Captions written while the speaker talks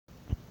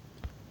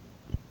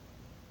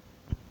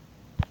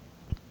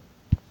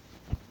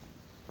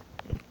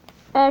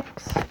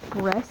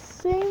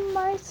expressing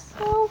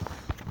myself?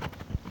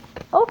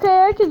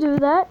 Okay, I can do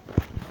that.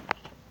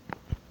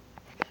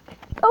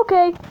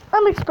 Okay,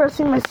 I'm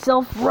expressing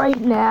myself right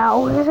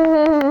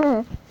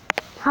now.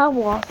 How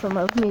awesome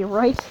of me,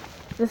 right?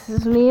 This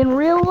is me in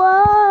real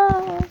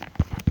life.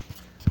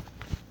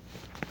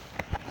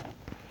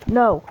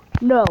 No,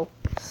 no.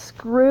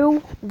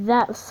 Screw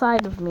that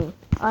side of me.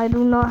 I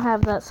do not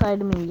have that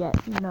side of me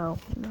yet. No,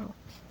 no.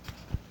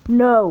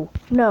 No,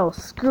 no.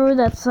 Screw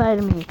that side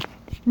of me.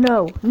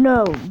 No,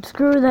 no.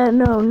 Screw that.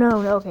 No,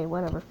 no. Okay,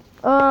 whatever.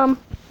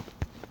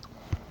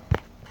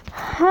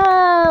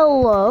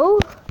 Hello.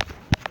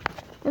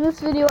 In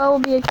this video, I will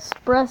be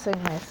expressing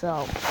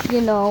myself.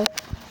 You know,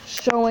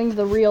 showing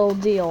the real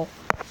deal.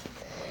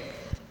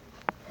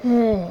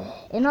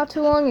 And not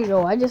too long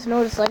ago, I just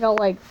noticed I got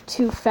like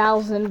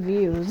 2,000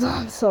 views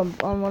on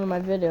one of my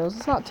videos.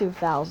 It's not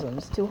 2,000,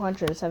 it's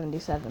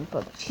 277,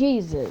 but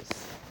Jesus.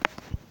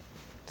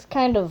 It's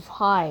kind of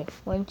high,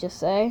 wouldn't you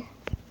say?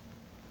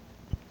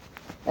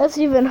 That's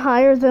even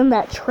higher than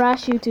that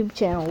trash YouTube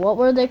channel. What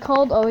were they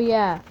called? Oh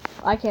yeah,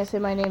 I can't say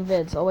my name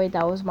vids. Oh wait,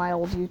 that was my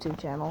old YouTube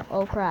channel.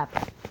 Oh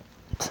crap.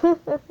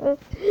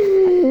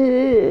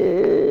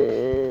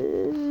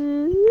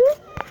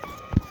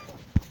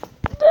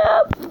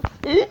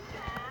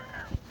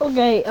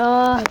 Okay,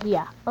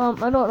 yeah.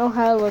 I don't know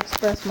how to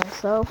express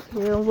myself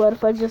here. What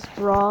if I just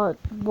draw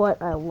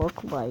what I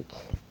look like?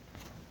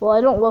 Well, I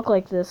don't look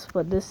like this,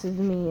 but this is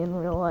me in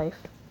real life.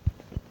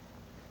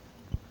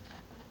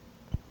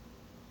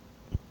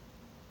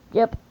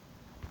 Yep.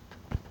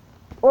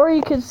 Or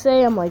you could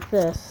say I'm like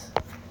this.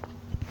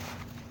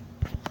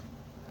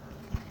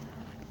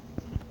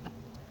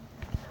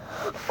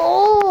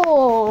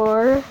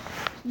 Or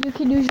you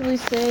can usually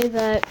say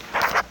that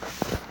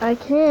I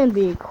can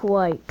be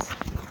quite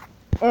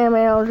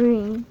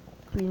MLG,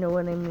 if you know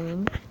what I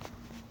mean.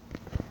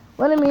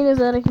 What I mean is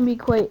that I can be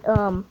quite,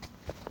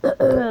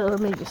 let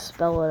me just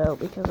spell it out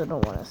because I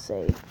don't want to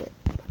say it.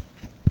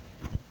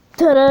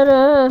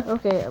 Ta-da-da!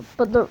 Okay,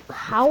 but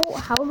how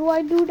do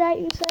I do that,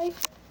 you say?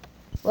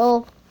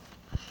 Well,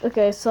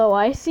 okay, so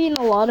I seen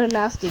a lot of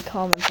nasty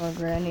comments on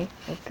Granny,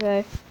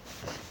 okay?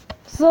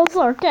 So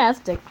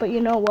sarcastic, but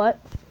you know what?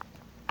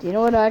 Do you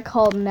know what I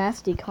call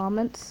nasty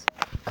comments?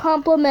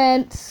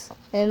 Compliments!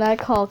 And I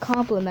call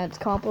compliments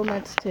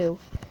too.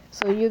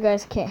 So you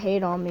guys can't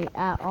hate on me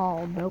at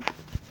all. Nope.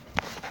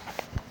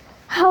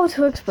 How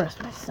to express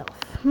myself?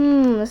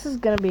 This is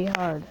gonna be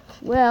hard.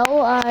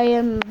 Well, I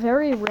am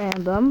very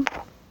random.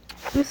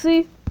 You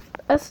see,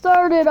 I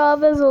started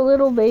off as a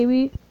little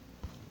baby.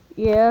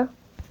 Yeah.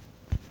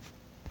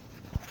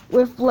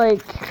 With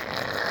like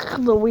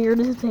the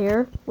weirdest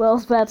hair. Well,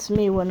 that's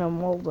me when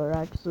I'm older,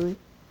 actually.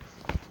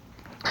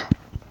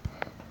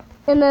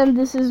 And then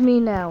this is me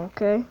now,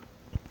 okay?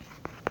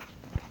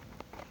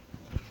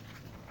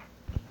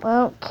 I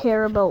don't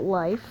care about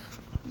life.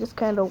 Just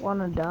kind of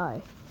want to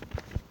die.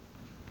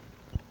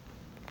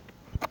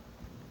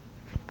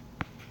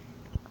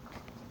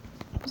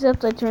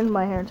 Except I turned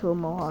my hair into a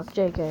mohawk.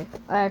 JK.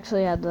 I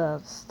actually had to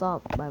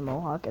stop my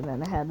mohawk and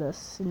then I had to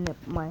snip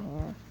my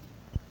hair.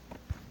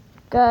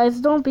 Guys,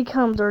 don't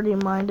become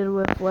dirty-minded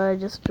with what I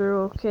just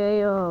drew,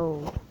 okay?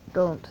 Oh,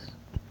 don't.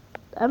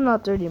 I'm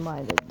not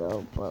dirty-minded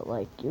though, but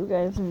like, you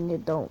guys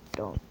don't.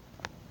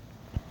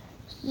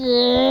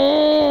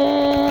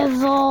 Shizzle!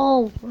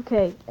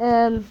 Okay,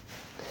 and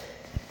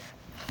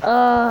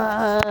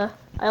I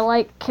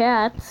like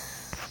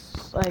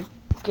cats, I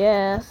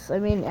guess. I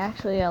mean,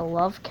 actually, I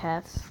love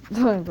cats.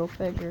 Go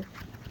figure.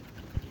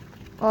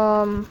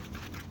 I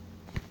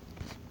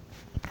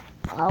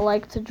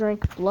like to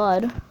drink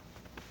blood.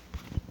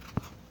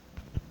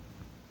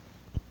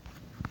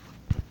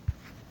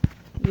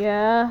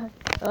 Yeah,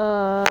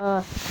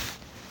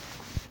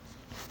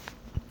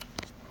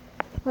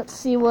 let's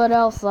see what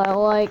else I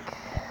like.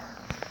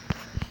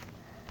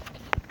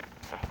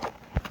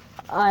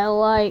 I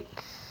like,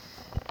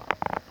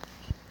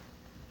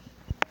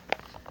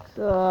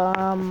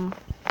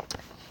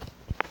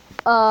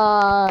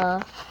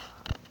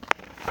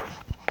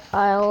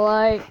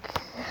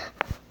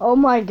 oh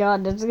my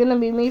god, it's gonna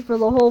be me for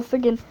the whole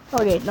freaking,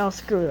 okay, no,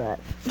 screw that.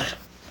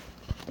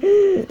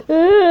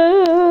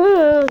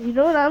 You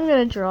know what I'm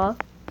gonna draw?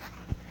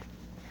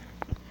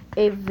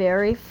 A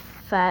very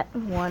fat,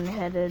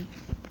 one-headed,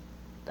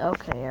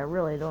 okay, I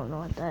really don't know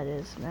what that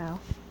is now.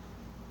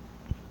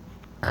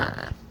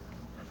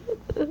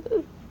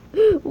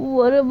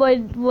 What have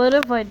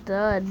I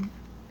done?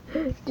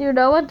 Do you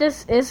know what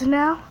this is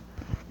now?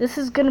 This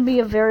is gonna be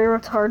a very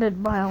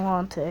retarded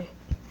Biolante.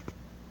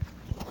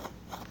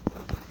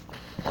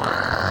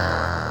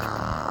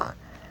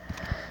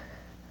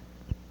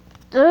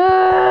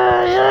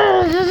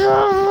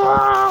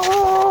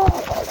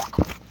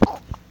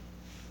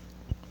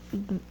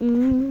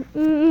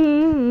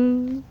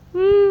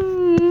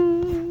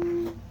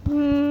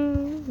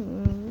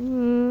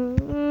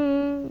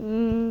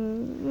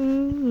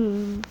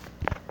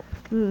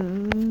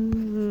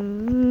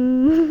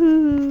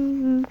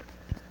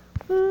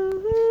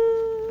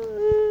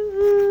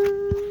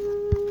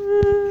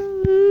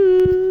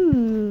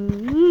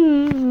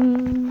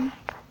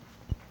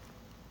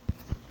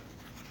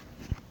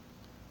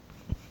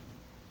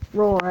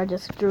 Roar, I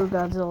just drew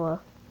Godzilla.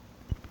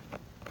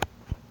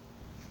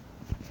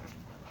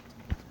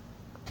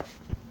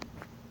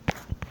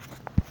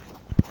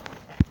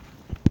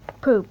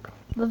 Poop.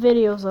 The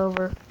video's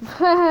over.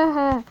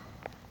 What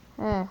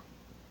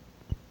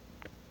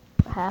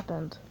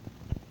happened?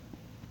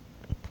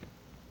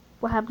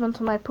 What happened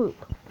to my poop?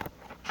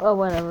 Oh,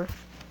 whatever.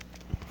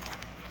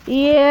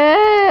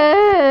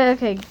 Yeah.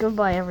 Okay,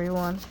 goodbye,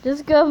 everyone.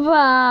 Just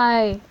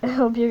goodbye. I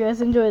hope you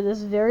guys enjoyed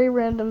this very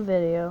random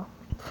video.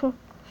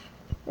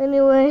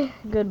 Anyway,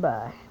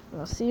 goodbye.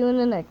 I'll see you in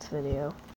the next video.